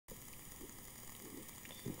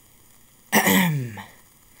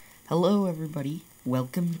Hello everybody,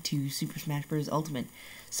 welcome to Super Smash Bros. Ultimate.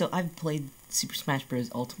 So I've played Super Smash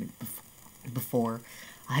Bros. Ultimate before.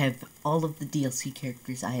 I have all of the DLC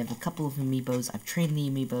characters, I have a couple of amiibos, I've trained the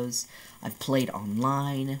amiibos, I've played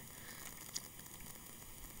online,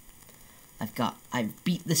 I've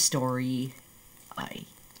beat the story, I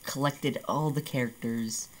collected all the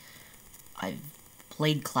characters, I've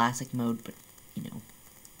played classic mode, but, you know,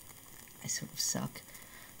 I sort of suck.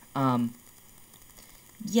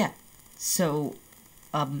 Yeah, so,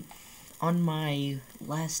 on my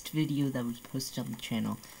last video that was posted on the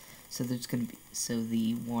channel, so there's gonna be, so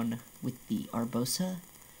the one with the Arbosa,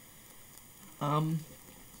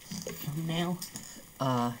 thumbnail,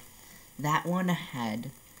 that one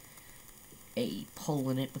had a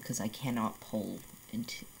poll in it because I cannot poll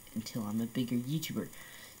until I'm a bigger YouTuber,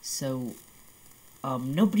 so,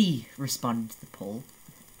 nobody responded to the poll,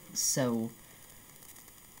 so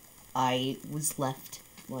I was left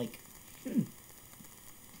like, I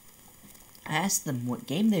asked them what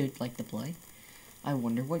game they would like to play. I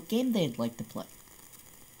wonder what game they'd like to play.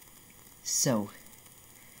 So,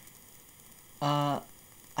 I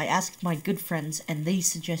asked my good friends, and they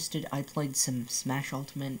suggested I played some Smash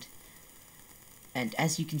Ultimate. And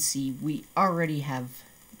as you can see, we already have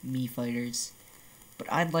Mii Fighters, but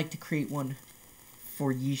I'd like to create one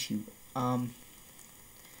for YouTube.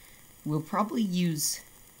 We'll probably use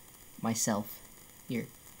myself here.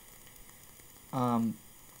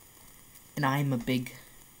 And I'm a big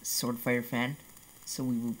Sword Fighter fan, so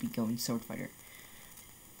we will be going Sword Fighter.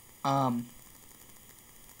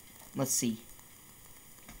 Let's see.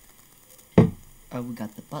 We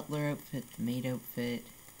got the Butler outfit, the Maid outfit.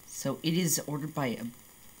 So it is ordered by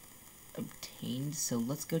obtained, so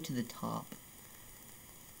let's go to the top.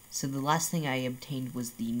 So the last thing I obtained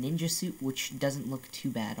was the ninja suit, which doesn't look too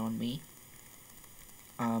bad on me.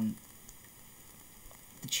 The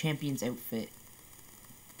champion's outfit,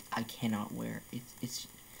 I cannot wear. It's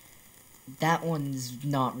that one's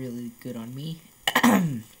not really good on me.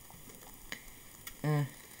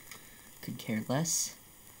 Could care less.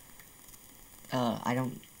 I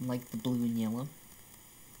don't like the blue and yellow.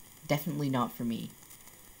 Definitely not for me.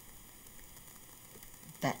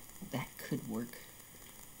 That could work.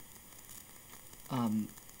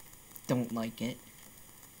 Don't like it.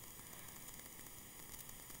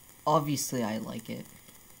 Obviously I like it.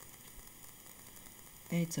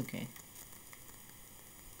 It's okay.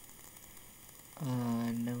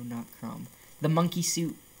 No, not Chrom. The monkey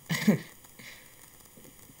suit.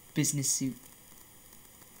 Business suit.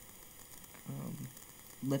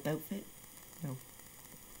 Lip outfit? No.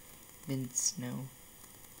 Vince, no.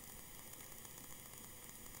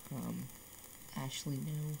 Ashley,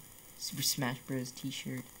 no. Super Smash Bros.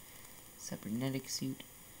 T-shirt. Cybernetic suit.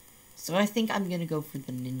 So I think I'm gonna go for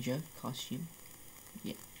the ninja costume.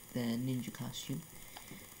 Yeah, the ninja costume.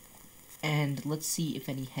 And let's see if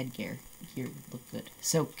any headgear here would look good.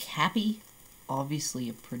 So Cappy, obviously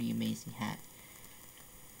a pretty amazing hat.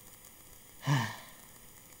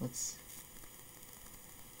 Let's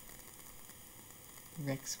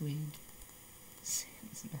Rex wig,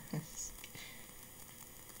 Sans mask.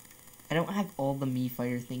 I don't have all the Mii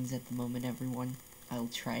Fighter things at the moment, everyone. I'll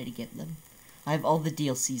try to get them. I have all the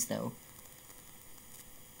DLCs though.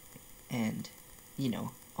 And, you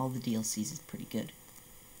know, all the DLCs is pretty good.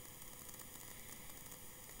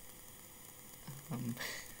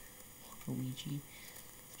 Luigi,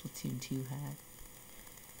 Splatoon 2 hat.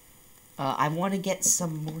 I want to get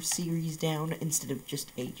some more series down instead of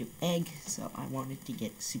just Age of Egg, so I wanted to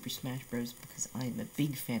get Super Smash Bros. Because I'm a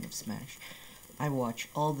big fan of Smash. I watch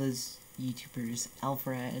all those YouTubers,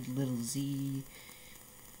 Alfred, Little Z,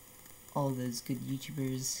 all those good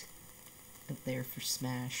YouTubers out there for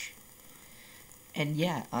Smash. And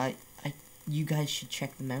yeah, you guys should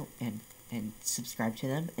check them out and subscribe to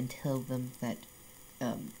them and tell them that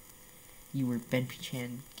you were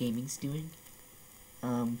BenPiChan Gaming's doing.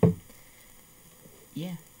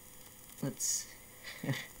 Yeah, let's.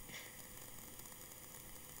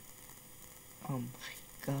 Oh my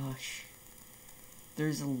gosh,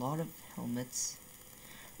 there's a lot of helmets.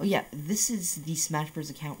 Oh yeah, this is the Smash Bros.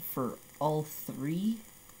 Account for all three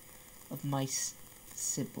of my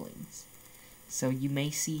siblings. So you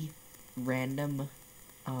may see random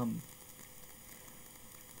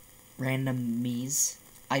Miis.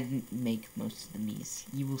 I didn't make most of the Miis.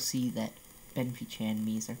 You will see that BenPiChan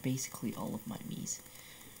Miis are basically all of my Miis.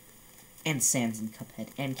 And Sans and Cuphead.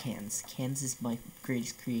 And Cans. Cans is my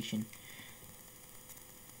greatest creation.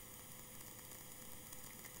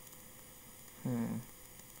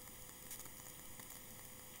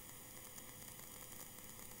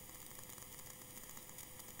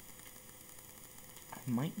 I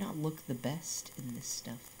might not look the best in this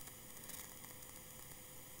stuff.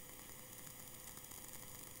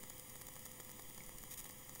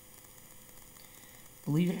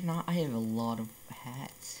 Believe it or not, I have a lot of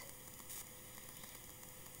hats.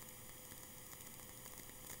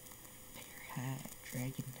 Bear hat,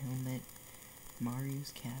 dragon helmet,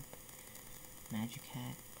 Mario's cap, magic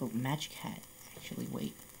hat. Oh, magic hat. Actually,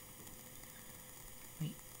 wait.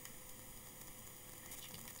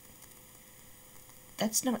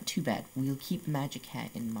 That's not too bad. We'll keep magic hat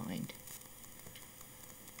in mind.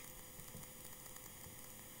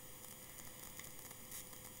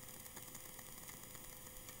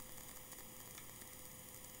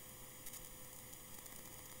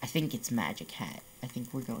 I think it's magic hat. I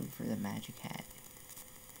think we're going for the magic hat.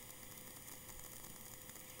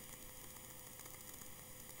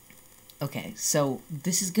 Okay, so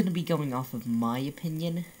this is going to be going off of my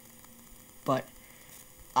opinion, but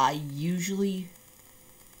I usually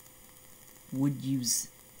would use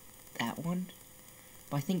that one.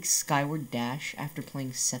 But I think Skyward Dash, after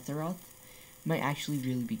playing Sephiroth, might actually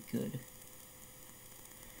really be good.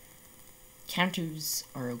 Counters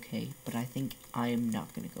are okay, but I think I am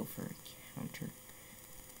not going to go for a counter.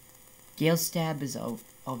 Gale Stab is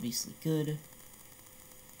obviously good.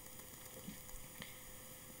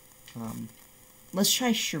 Let's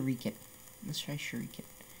try Shuriken.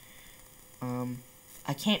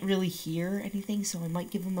 I can't really hear anything, so I might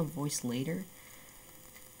give him a voice later.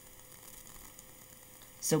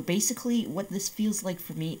 So basically, what this feels like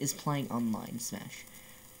for me is playing online Smash.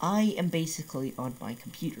 I am basically on my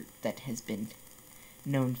computer that has been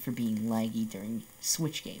known for being laggy during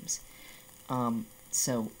Switch games.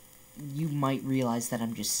 So you might realize that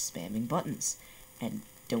I'm just spamming buttons. And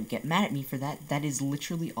don't get mad at me for that. That is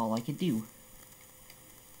literally all I could do.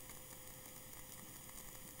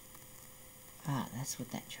 Ah, that's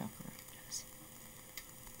what that chakra does.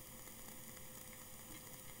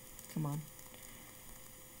 Come on.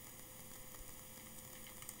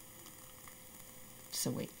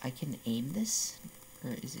 So wait, I can aim this?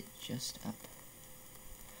 Or is it just up?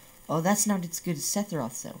 Oh, that's not as good as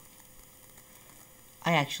Sephiroth, though.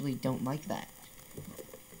 I actually don't like that.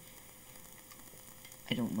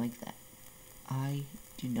 I don't like that. I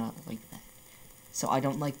do not like that. So I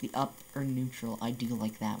don't like the up or neutral. I do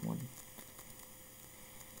like that one.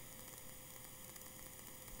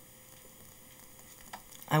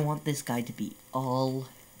 I want this guy to be all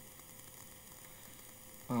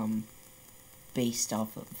based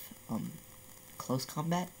off of close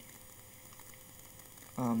combat.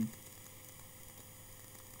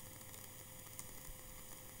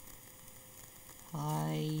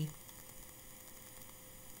 Hi.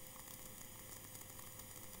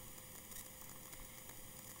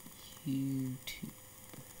 YouTube.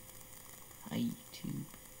 Hi, YouTube.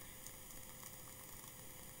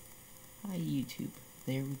 Hi, YouTube.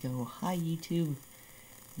 There we go. Hi, YouTube.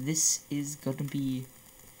 This is gonna be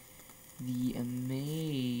the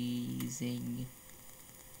amazing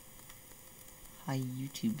Hi,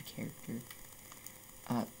 YouTube character.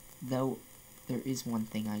 Though, there is one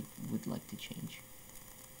thing I would like to change.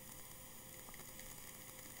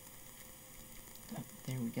 Oh,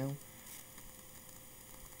 there we go.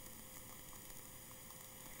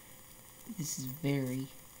 This is very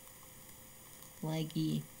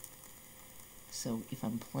laggy. So if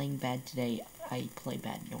I'm playing bad today, I play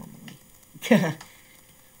bad normally.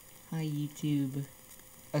 Hi, YouTube.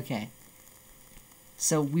 Okay.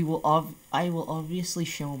 So I will obviously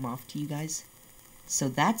show him off to you guys. So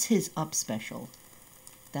that's his up special.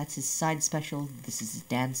 That's his side special. This is his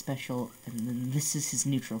dance special, and then this is his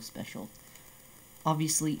neutral special.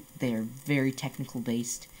 Obviously, they are very technical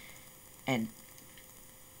based, and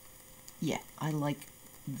yeah, I like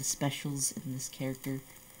the specials in this character.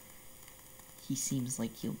 He seems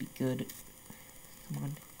like he'll be good. Come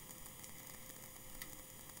on.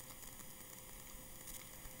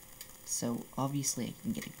 So, obviously I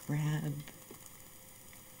can get a grab.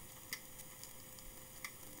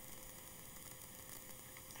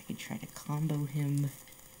 I can try to combo him,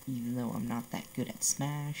 even though I'm not that good at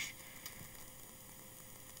Smash.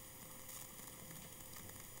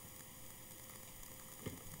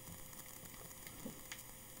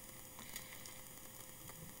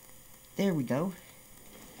 There we go.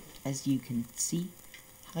 As you can see,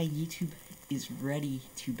 Hi YouTube is ready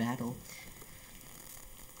to battle.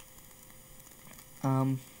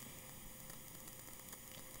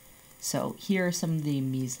 So here are some of the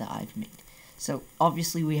Miis that I've made. So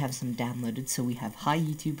obviously we have some downloaded. So we have Hi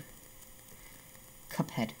YouTube,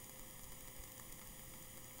 Cuphead,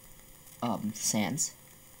 Sans,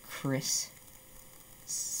 Chris,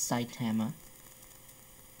 Saitama,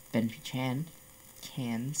 Benpy Chan,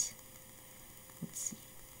 cans. Let's see.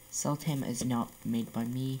 Sultan is not made by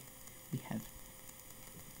me. We have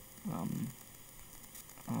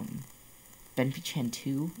Benpichan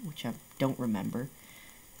 2, which I don't remember.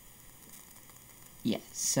 Yeah,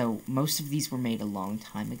 so most of these were made a long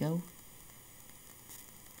time ago.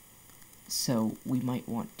 So we might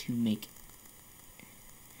want to make...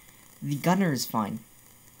 The gunner is fine.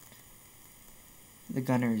 The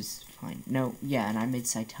gunner is fine. No, yeah, and I made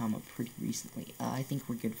Saitama pretty recently. I think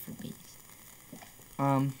we're good for these.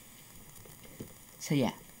 So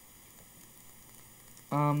yeah.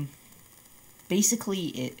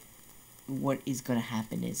 Basically, what is gonna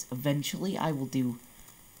happen is, eventually I will do,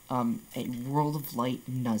 a World of Light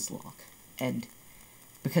Nuzlocke. And,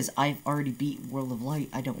 because I've already beat World of Light,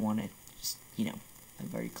 I don't want to just, you know,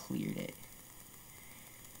 I've already cleared it.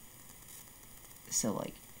 So,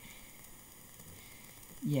 like,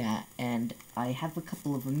 yeah, and I have a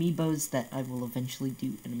couple of amiibos that I will eventually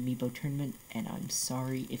do an amiibo tournament, and I'm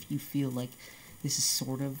sorry if you feel like this is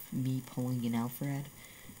sort of me pulling an Alfred.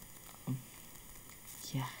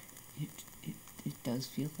 Yeah, it does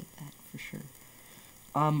feel like that, for sure.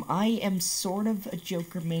 I am sort of a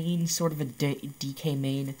Joker main, sort of a DK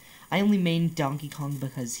main. I only main Donkey Kong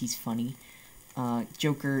because he's funny.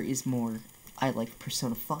 Joker is more, I like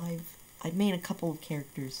Persona 5. I main a couple of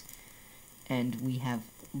characters, and we have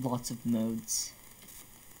lots of modes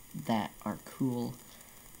that are cool.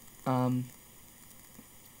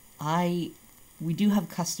 We do have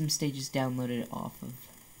custom stages downloaded off of,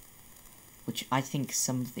 which I think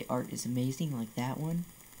some of the art is amazing, like that one.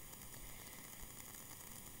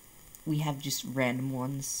 We have just random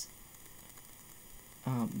ones.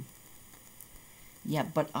 Yeah,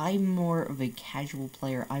 but I'm more of a casual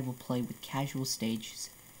player. I will play with casual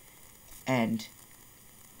stages and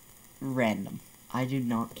random. I do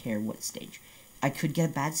not care what stage. I could get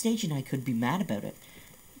a bad stage and I could be mad about it.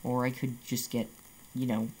 Or I could just get, you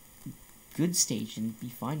know, good stage and be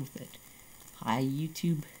fine with it. Hi,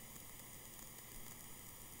 YouTube.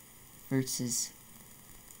 Versus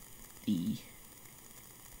the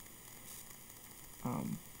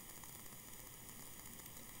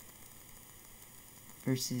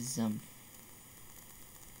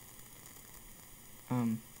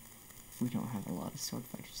we don't have a lot of sword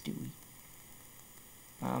fighters, do we?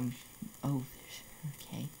 Oh,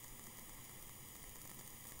 okay.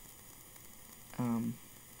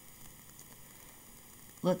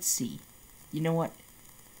 Let's see. You know what?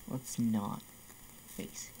 Let's not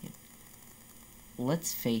face him.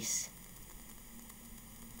 Let's face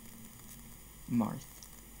Marth.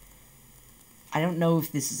 I don't know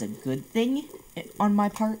if this is a good thing on my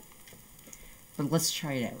part, but let's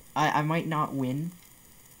try it out. I might not win,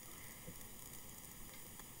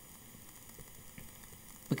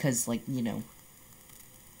 because, like, you know,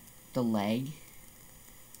 the lag.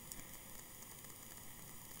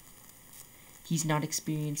 He's not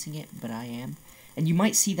experiencing it, but I am. And you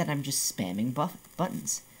might see that I'm just spamming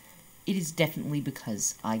buttons. It is definitely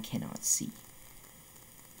because I cannot see.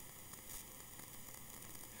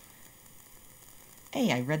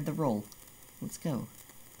 Hey, I read the roll. Let's go.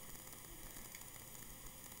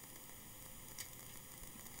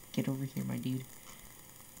 Get over here, my dude.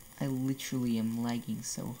 I literally am lagging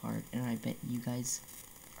so hard, and I bet you guys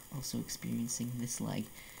are also experiencing this lag.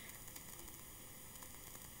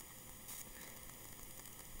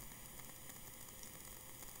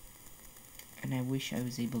 And I wish I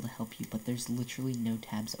was able to help you, but there's literally no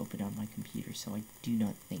tabs open on my computer, so I do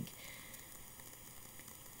not think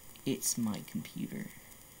it's my computer.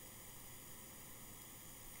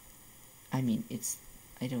 I mean,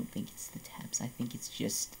 I don't think it's the tabs. I think it's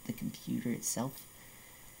just the computer itself.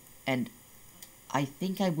 And I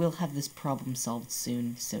think I will have this problem solved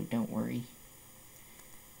soon, so don't worry.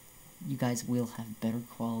 You guys will have better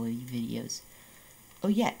quality videos. Oh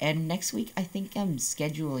yeah, and next week I think I'm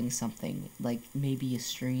scheduling something, like maybe a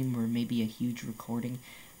stream or maybe a huge recording.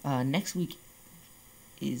 Next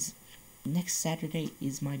Saturday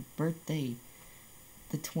is my birthday,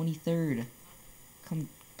 the 23rd. Come,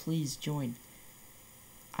 please join.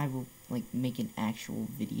 I will, like, make an actual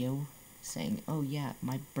video saying, oh yeah,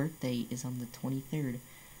 my birthday is on the 23rd.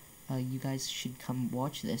 You guys should come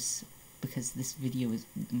watch this, because this video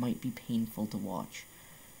might be painful to watch.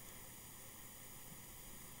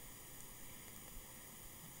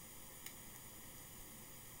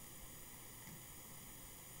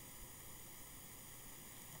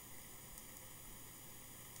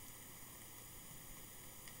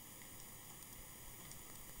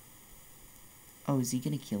 Oh, is he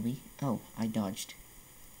gonna kill me? Oh, I dodged.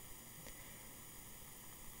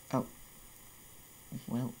 Oh.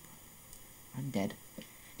 Well, I'm dead.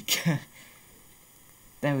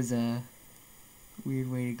 That was a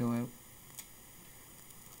weird way to go out.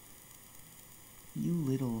 You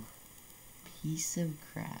little piece of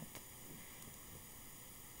crap.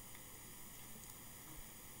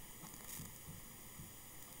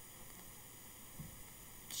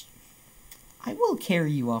 I will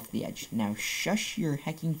carry you off the edge. Now shush your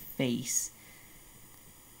hecking face.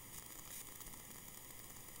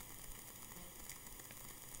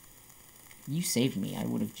 You saved me. I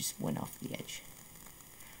would have just went off the edge.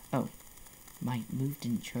 Oh, my move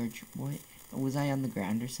didn't charge. What? Was I on the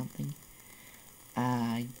ground or something?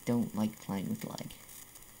 I don't like playing with lag.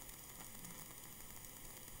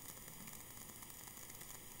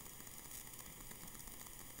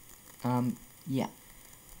 Yeah.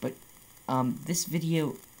 But, this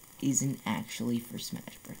video isn't actually for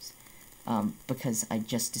Smash Bros. Because I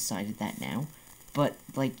just decided that now. But,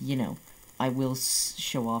 like, you know, I will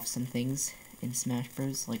show off some things in Smash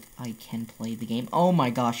Bros. Like, I can play the game. Oh my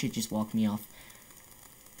gosh, it just walked me off.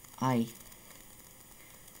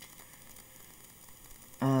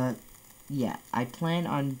 Yeah, I plan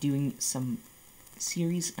on doing some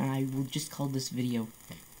series, and I will just call this video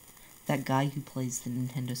That Guy Who Plays the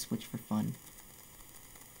Nintendo Switch for Fun.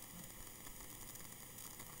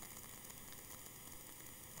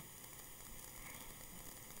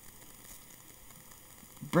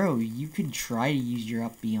 Bro, you could try to use your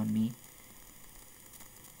up B on me.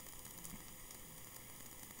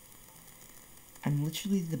 I'm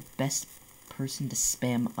literally the best person to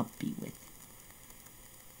spam up B with.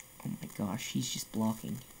 Oh my gosh, he's just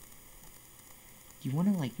blocking. Do you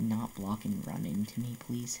want to, like, not block and run into me,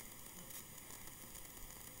 please?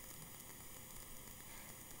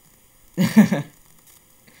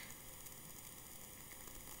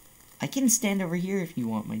 I can stand over here if you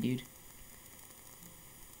want, my dude.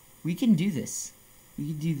 We can do this. We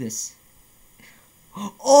can do this.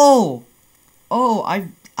 Oh! Oh,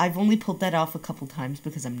 I've only pulled that off a couple times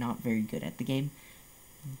because I'm not very good at the game.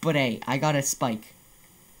 But hey, I got a spike.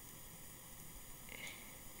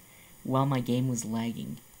 While my game was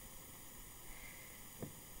lagging.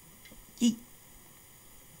 Yeet.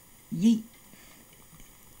 Yeet.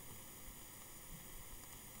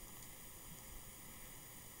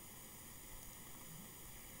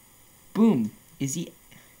 Boom. Is he...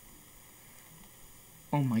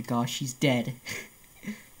 Oh my gosh, he's dead.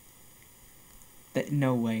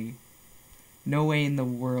 No way. No way in the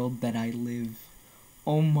world that I live.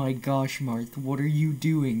 Oh my gosh, Marth, what are you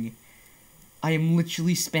doing? I am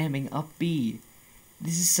literally spamming up B.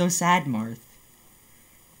 This is so sad, Marth.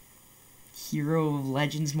 Hero of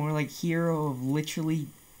Legends, more like hero of literally...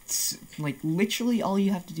 Like, literally all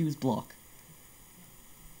you have to do is block.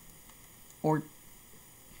 Or...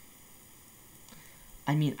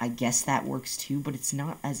 I mean, I guess that works too, but it's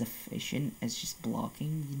not as efficient as just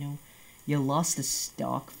blocking, you know? You lost the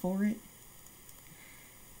stock for it.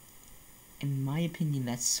 In my opinion,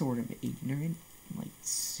 that's sort of ignorant. Like,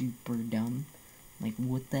 super dumb. Like,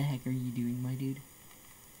 what the heck are you doing, my dude?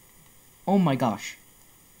 Oh my gosh.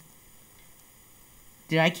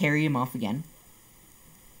 Did I carry him off again?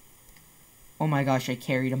 Oh my gosh, I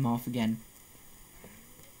carried him off again.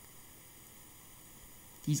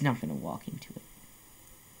 He's not gonna walk into it.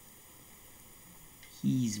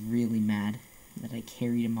 He's really mad that I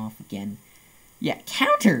carried him off again. Yeah,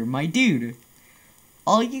 counter, my dude!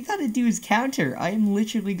 All you gotta do is counter. I am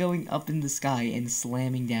literally going up in the sky and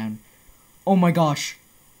slamming down. Oh my gosh.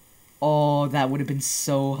 Oh, that would have been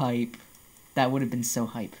so hype. That would have been so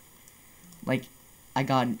hype. Like, I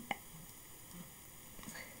got an...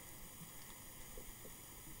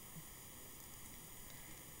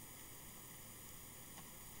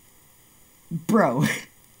 Bro.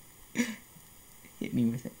 Hit me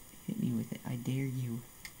with it. Hit me with it. I dare you.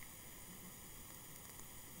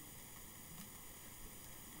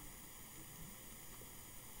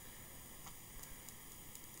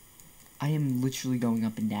 I am literally going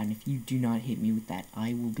up and down. If you do not hit me with that,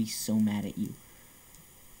 I will be so mad at you.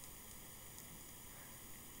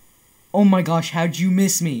 Oh my gosh, how'd you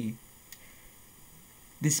miss me?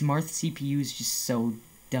 This Marth CPU is just so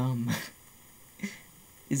dumb.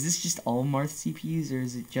 Is this just all Marth CPUs, or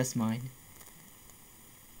is it just mine?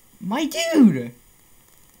 My dude!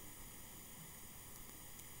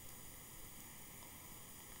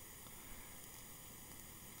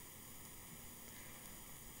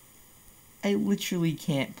 I literally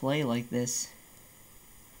can't play like this.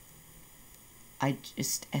 I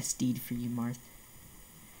just SD'd for you, Marth.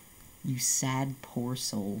 You sad, poor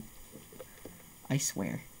soul. I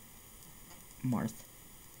swear. Marth.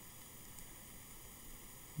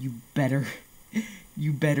 You better...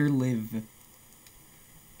 you better live.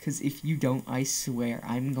 Because if you don't, I swear,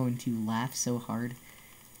 I'm going to laugh so hard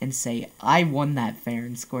and say, I won that fair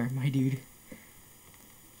and square, my dude.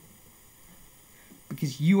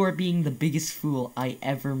 Because you are being the biggest fool I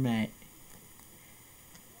ever met.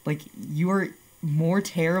 Like, you are more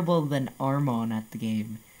terrible than Armon at the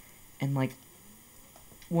game. And, like,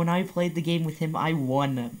 when I played the game with him, I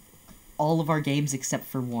won all of our games except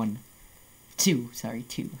for two.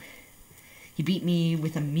 He beat me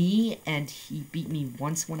with a me, and he beat me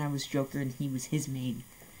once when I was Joker, and he was his main.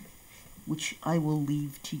 Which I will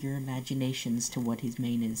leave to your imaginations to what his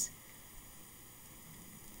main is.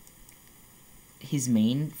 His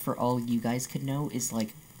main, for all you guys could know, is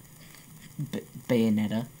like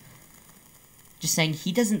Bayonetta. Just saying,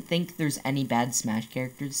 he doesn't think there's any bad Smash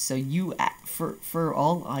characters, so you, for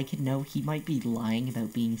all I could know, he might be lying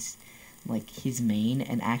about being, like, his main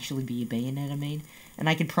and actually be a Bayonetta main. And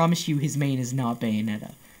I can promise you his main is not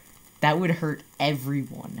Bayonetta. That would hurt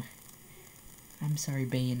everyone. I'm sorry,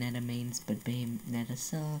 Bayonetta mains, but Bayonetta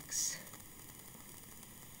sucks.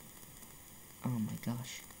 Oh my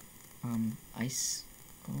gosh. Ice.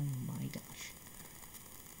 Oh my gosh.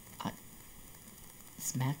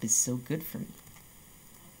 This map is so good for me.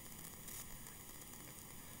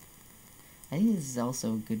 I think this is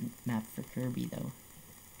also a good map for Kirby, though.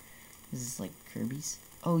 This is like Kirby's.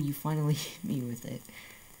 Oh, you finally hit me with it.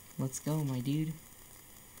 Let's go, my dude.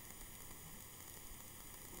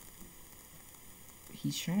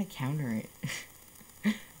 He's trying to counter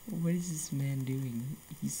it. What is this man doing?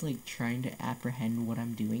 He's like trying to apprehend what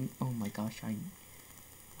I'm doing. Oh my gosh, I'm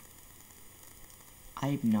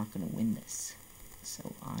not gonna win this.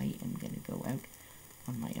 So I am gonna go out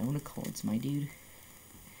on my own accords, my dude.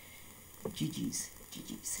 GG's.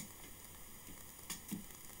 GG's.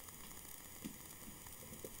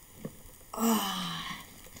 Ah,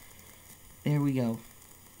 there we go.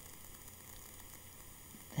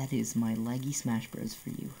 That is my laggy Smash Bros for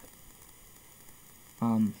you.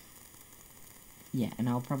 Yeah, and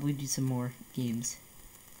I'll probably do some more games.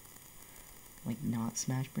 Like, not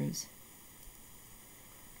Smash Bros.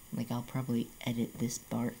 Like, I'll probably edit this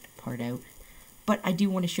part out. But I do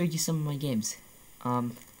want to show you some of my games.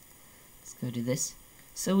 Let's go to this.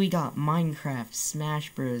 So we got Minecraft,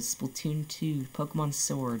 Smash Bros, Splatoon 2, Pokemon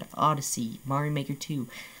Sword, Odyssey, Mario Maker 2,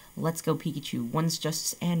 Let's Go Pikachu, One's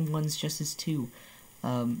Justice and One's Justice 2,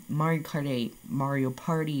 Mario Kart 8, Mario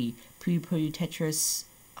Party, Puyo Puyo Tetris,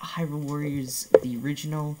 Hyrule Warriors, the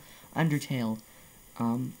original, Undertale,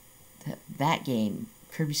 that game,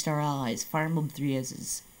 Kirby Star Allies, Fire Emblem 3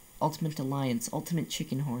 Houses, Ultimate Alliance, Ultimate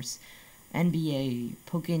Chicken Horse, NBA,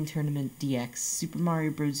 Pokémon Tournament DX, Super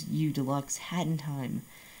Mario Bros. U Deluxe, Hat in Time,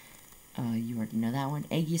 you already know that one,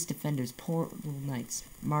 Aegis Defenders, Portal Knights,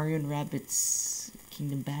 Mario and Rabbids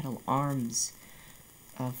Kingdom Battle, ARMS,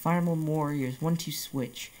 Fire Emblem Warriors, 1-2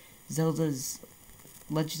 Switch, Zelda's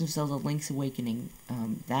Legend of Zelda Link's Awakening,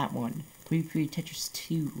 that one, Puyo Puyo Tetris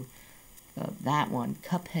 2, that one,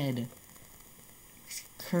 Cuphead,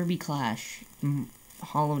 Kirby Clash,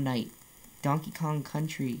 Hollow Knight, Donkey Kong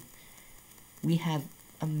Country. We have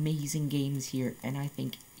amazing games here, and I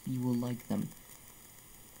think you will like them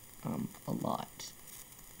a lot.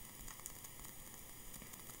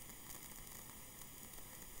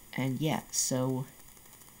 And yeah, so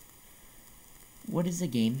what is a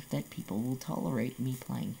game that people will tolerate me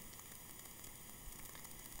playing?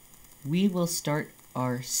 We will start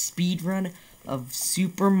our speedrun of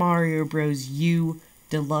Super Mario Bros. U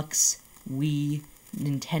Deluxe Wii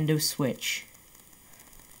Nintendo Switch.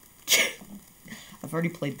 I've already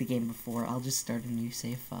played the game before. I'll just start a new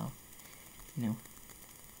save file. You know.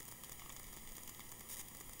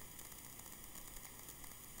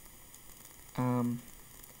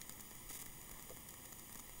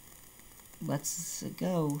 Let's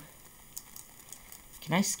go.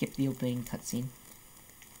 Can I skip the opening cutscene?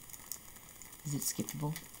 Is it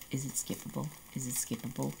skippable? Is it skippable? Is it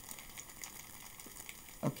skippable?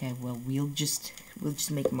 Okay, well, we'll just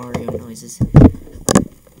make Mario noises.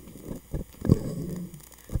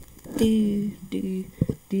 Do do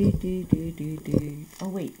do do do do do. Oh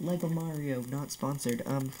wait, Lego Mario, not sponsored.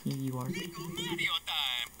 Here you are. Lego Mario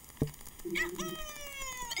time.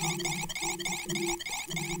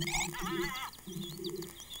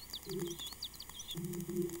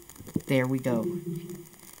 There we go.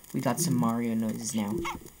 We got some Mario noises now.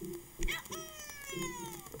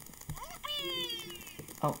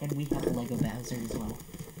 Oh, and we have Lego Bowser as well.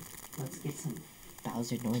 Let's get some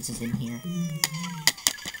Bowser noises in here.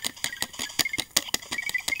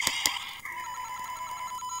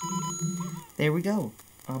 There we go.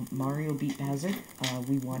 Mario beat Bowser.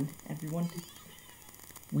 We won, everyone.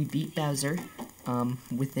 We beat Bowser,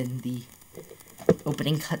 within the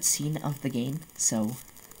opening cutscene of the game. So,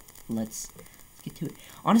 let's get to it.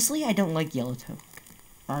 Honestly, I don't like Yellow Toad.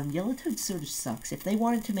 Yellow Toad sort of sucks. If they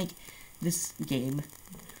wanted to make this game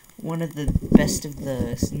one of the best of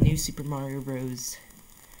the new Super Mario Bros.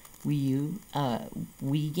 Wii U,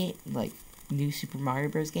 Wii game, like, new Super Mario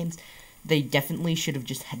Bros. Games, they definitely should have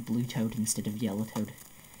just had Blue Toad instead of Yellow Toad.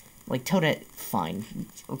 Like, Toadette, fine,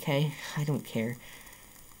 okay? I don't care.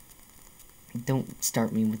 Don't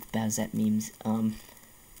start me with Bowsette memes.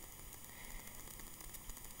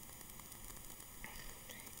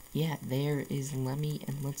 Yeah, there is Lemmy,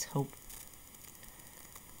 and let's hope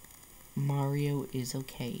Mario is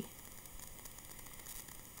okay.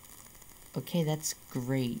 Okay, that's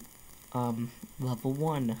great. Level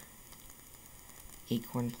 1.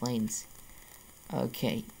 Acorn Plains.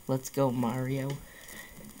 Okay, let's go, Mario.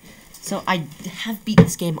 So, I have beat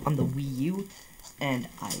this game on the Wii U, and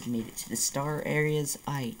I made it to the star areas.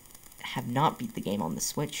 I have not beat the game on the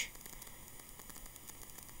Switch.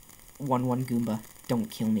 1-1 Goomba, don't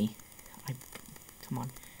kill me. Come on.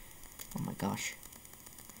 Oh my gosh.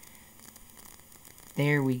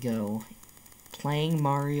 There we go. Playing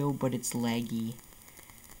Mario, but it's laggy.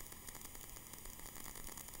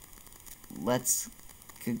 Let's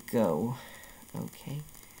go. Okay.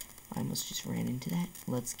 I almost just ran into that.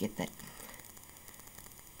 Let's get that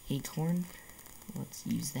acorn. Let's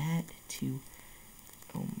use that to...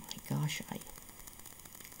 Oh my gosh, I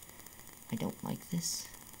don't like this.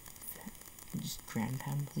 Just ground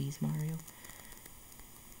pound, please, Mario.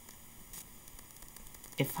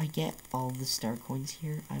 If I get all the star coins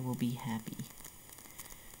here, I will be happy.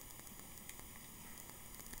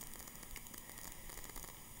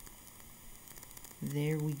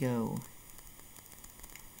 There we go.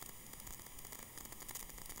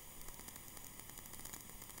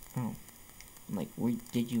 Oh. Like, where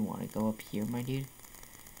did you want to go up here, my dude?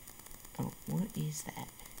 Oh, what is that?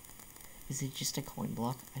 Is it just a coin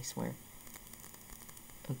block? I swear.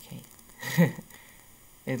 Okay.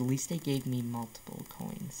 At least they gave me multiple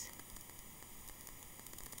coins.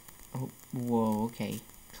 Oh, whoa, okay.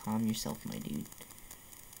 Calm yourself, my dude.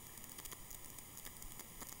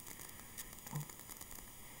 Oh.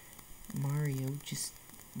 Mario, just,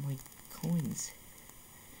 like, coins.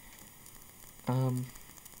 I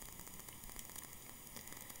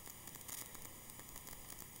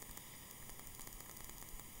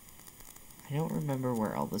don't remember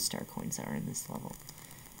where all the star coins are in this level.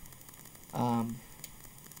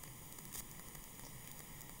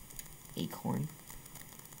 Acorn.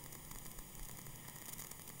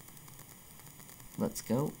 Let's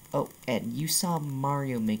go. Oh, Ed, you saw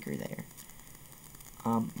Mario Maker there.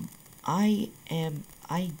 I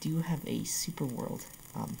do have a super world.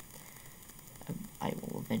 I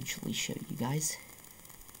will eventually show you guys.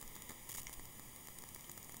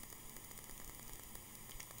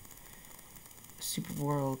 Super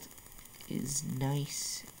world is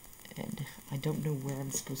nice, and I don't know where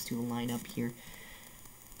I'm supposed to line up here,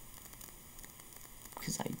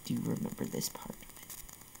 because I do remember this part of it.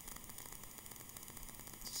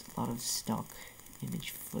 There's a lot of stock image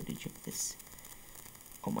footage of this.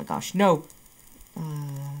 Oh my gosh, no!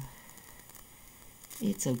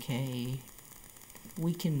 It's okay.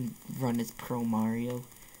 We can run as Pro Mario.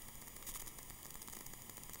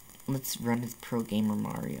 Let's run as Pro Gamer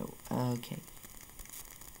Mario. Okay.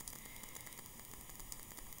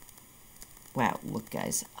 Wow, look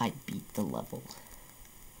guys, I beat the level.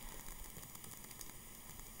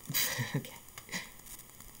 Okay.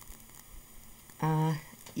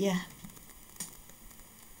 Yeah.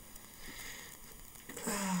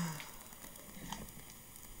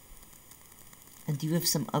 I do have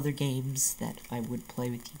some other games that I would play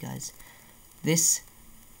with you guys. This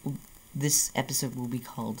episode will be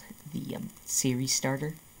called the series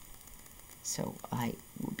starter. So I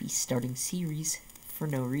will be starting series for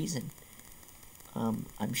no reason.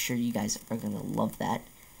 I'm sure you guys are gonna love that,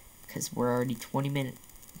 because we're already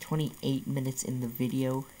 28 minutes in the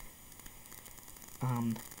video.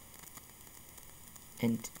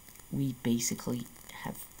 And we basically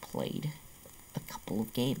have played a couple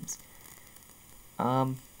of games.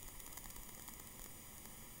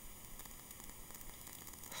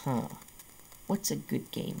 What's a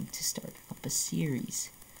good game to start up a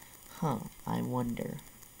series? I wonder.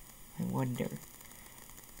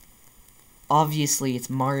 Obviously, it's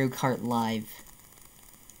Mario Kart Live.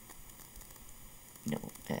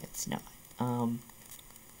 No, it's not. I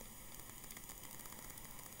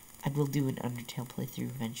will do an Undertale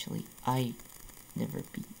playthrough eventually. I never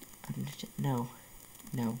beat Undertale.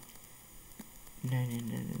 No.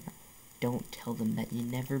 Don't tell them that you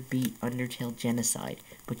never beat Undertale Genocide,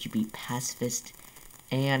 but you beat Pacifist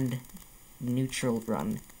and Neutral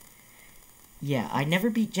Run. yeah, I never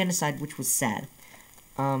beat Genocide, which was sad.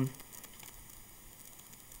 And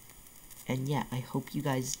yeah, I hope you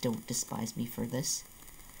guys don't despise me for this.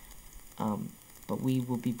 But we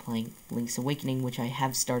will be playing Link's Awakening, which I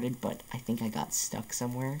have started, but I think I got stuck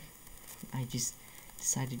somewhere. I just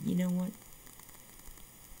decided, you know what?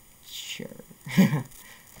 Sure.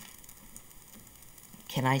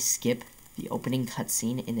 Can I skip the opening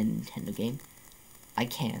cutscene in a Nintendo game? I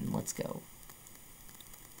can. Let's go.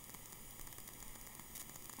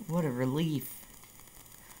 What a relief.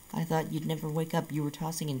 I thought you'd never wake up. You were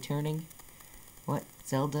tossing and turning. What,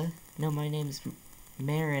 Zelda? No, my name's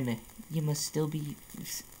Marin. You must still be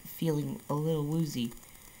feeling a little woozy.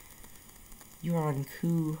 You're on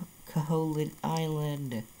Koholint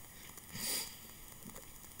Island.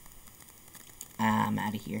 I'm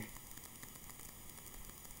out of here.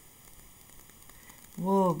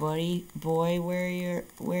 Whoa, buddy. Boy, where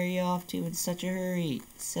are you off to in such a hurry?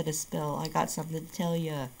 Said a spell. I got something to tell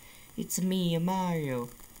ya. It's me, Mario.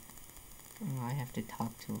 Oh, I have to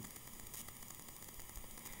talk to him.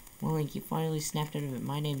 Well, Link, you finally snapped out of it.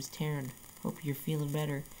 My name's Taran. Hope you're feeling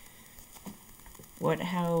better. What,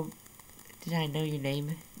 how did I know your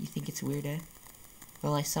name? You think it's weird, eh?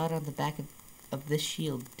 Well, I saw it on the back of this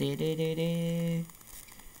shield. Okay,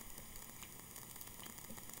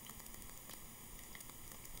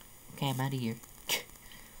 I'm out of here.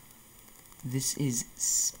 This is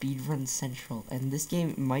Speedrun Central, and this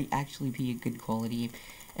game might actually be a good quality game.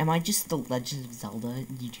 Am I just the Legend of Zelda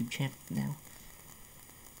YouTube channel now?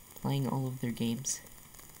 Playing all of their games.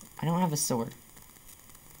 I don't have a sword.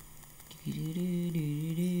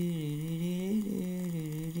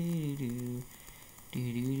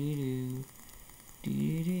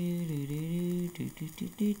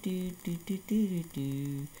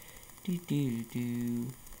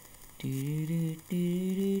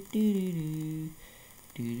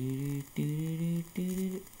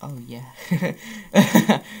 Oh yeah.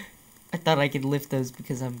 I thought I could lift those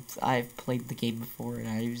because I've played the game before and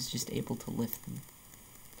I was just able to lift them.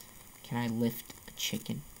 Can I lift a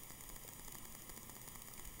chicken?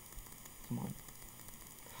 Come on.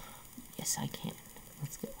 Yes, I can.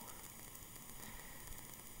 Let's go.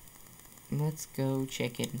 Let's go,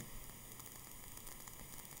 chicken.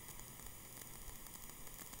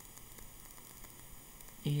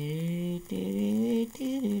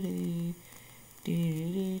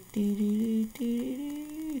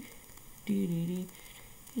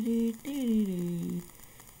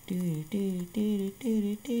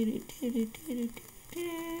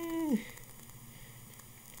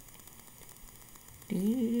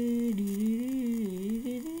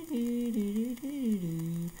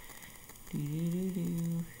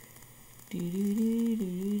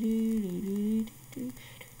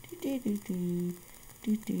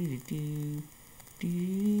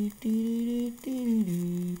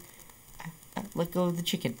 Let go of the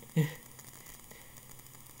chicken.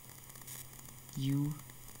 You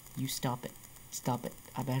stop it. Stop it.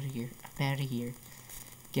 I'm out of here. I'm out of here.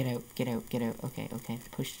 Get out, get out, get out. Okay, okay.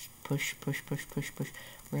 Push, push, push, push, push, push.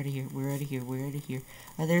 We're out of here, we're out of here, we're out of here.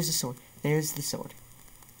 There's the sword. There's the sword.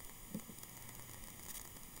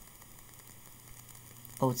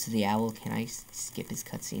 Oh, it's the owl. Can I skip his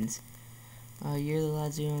cutscenes? You're the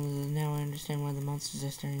lads who now I understand why the monsters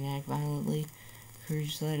are starting to act violently.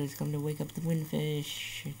 Courage Lad has come to wake up the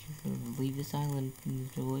windfish. Leave this island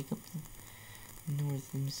to wake up the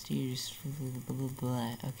north, the mysterious blah blah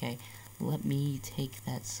blah. Okay, let me take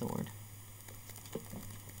that sword.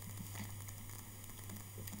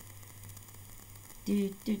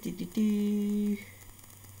 Do do do do do.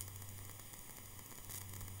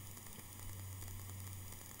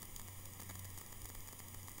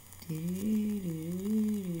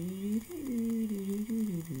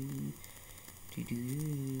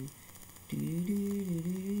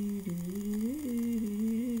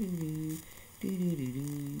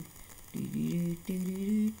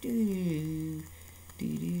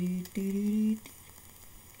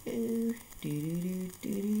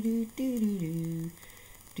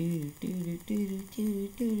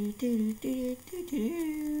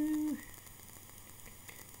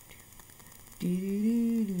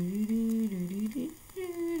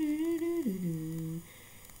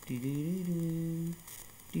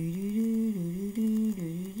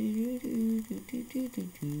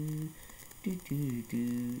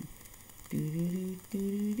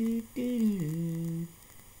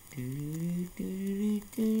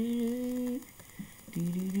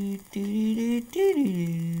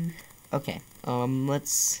 Okay,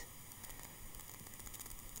 let's...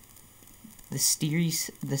 The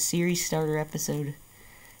series starter episode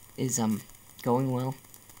is, going well.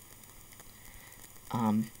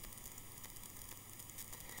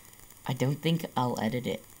 I don't think I'll edit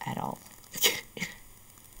it at all.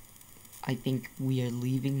 I think we are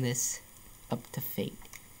leaving this up to fate.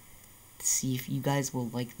 To see if you guys will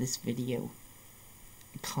like this video.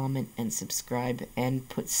 Comment and subscribe and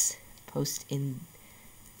post in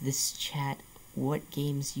this chat what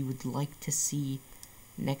games you would like to see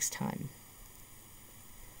next time.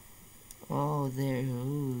 Oh, there,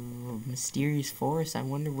 ooh, mysterious forest. I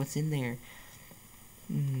wonder what's in there.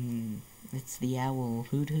 It's the owl.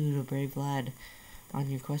 Hoot hoot, a brave lad. On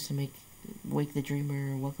your quest to wake the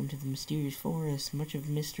dreamer. Welcome to the mysterious forest. Much of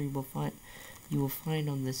mystery you will find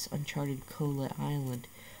on this uncharted Kola Island.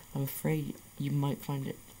 I'm afraid you might find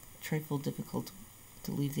it a trifle difficult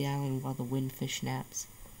to leave the island while the windfish naps.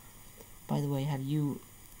 By the way, have you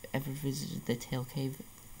ever visited the Tail Cave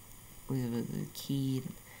with the key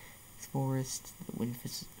forest? The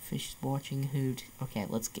windfish watching hoot. Okay,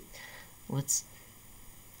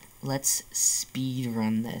 let's speed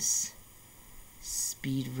run this.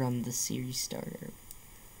 Speed run the series starter.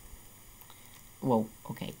 Whoa,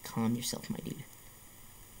 okay, calm yourself, my dude.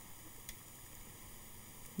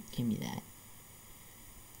 Give me that.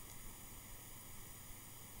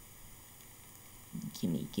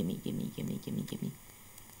 Gimme. Gimme.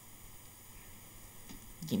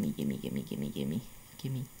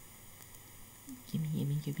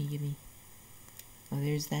 Oh,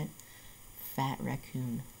 there's that fat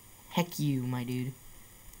raccoon. Heck you, my dude.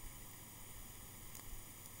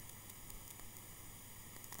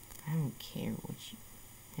 I don't care what you...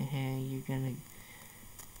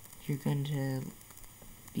 You're gonna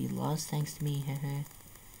be lost thanks to me,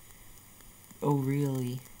 Oh,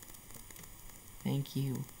 really? Thank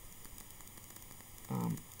you.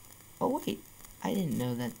 Oh wait, I didn't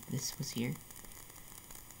know that this was here.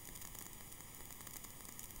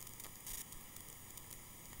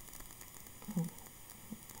 Oh.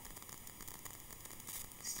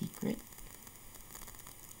 Secret?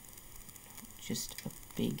 Just a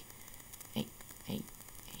big...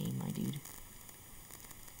 Hey, my dude.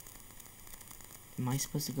 Am I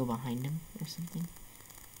supposed to go behind him or something?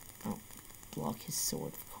 Oh, block his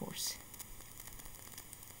sword, of course.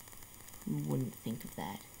 Who wouldn't think of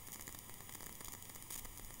that?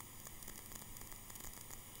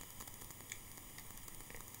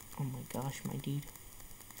 Oh my gosh, my dude.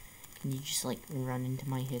 Can you just, like, run into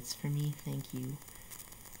my hits for me? Thank you.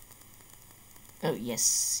 Oh,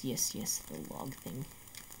 yes, the log thing.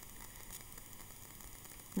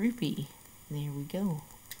 Rupee. There we go.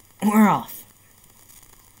 We're off.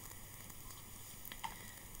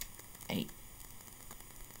 Eight.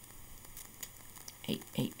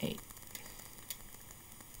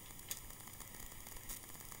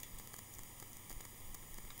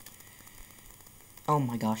 Oh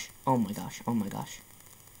my gosh. Oh my.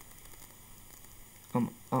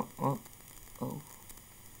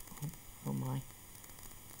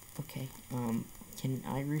 Okay, can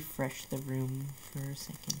I refresh the room for a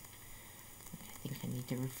second? I think I need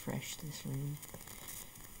to refresh this room.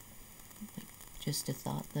 Like, just a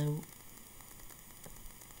thought, though.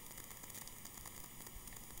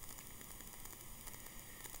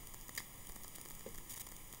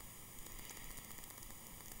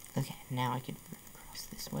 Okay, now I can run across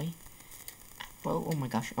this way. Whoa, oh my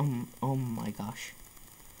gosh, oh my gosh.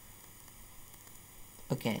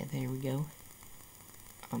 Okay, there we go.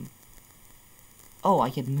 Oh,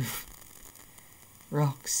 I can move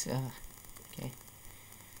rocks, okay.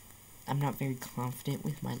 I'm not very confident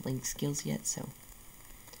with my Link skills yet, so...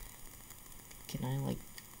 Can I, like...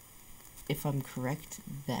 If I'm correct,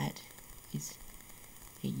 that is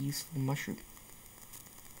a useful mushroom.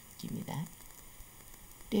 Give me that.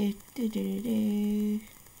 Okay,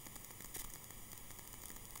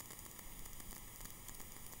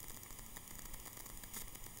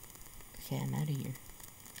 I'm out of here.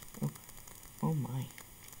 Oh my.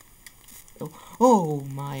 Oh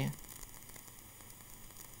my.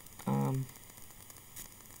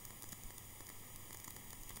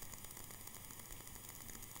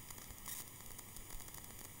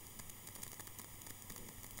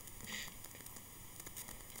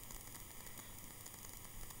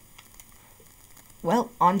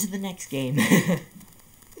 Well, on to the next game.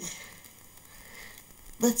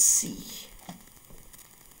 Let's see.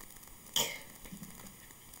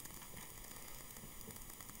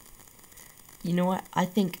 You know what? I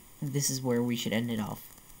think this is where we should end it off.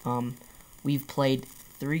 We've played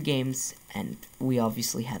 3 games, and we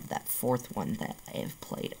obviously have that 4th one that I have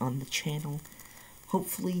played on the channel.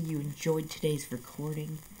 Hopefully you enjoyed today's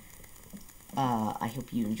recording. I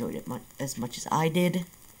hope you enjoyed it as much as I did.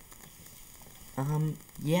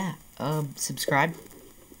 Yeah, subscribe,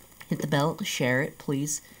 hit the bell, share it,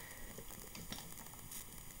 please.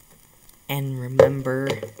 And remember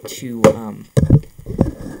to,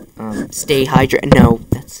 stay hydrated. No,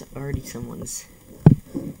 that's already someone's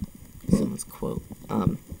quote.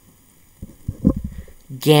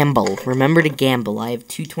 Gamble. Remember to gamble. I have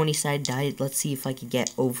 220-sided die. Let's see if I can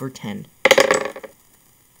get over 10.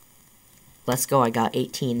 Let's go. I got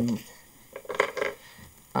 18.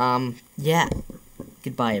 Yeah.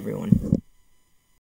 Goodbye, everyone.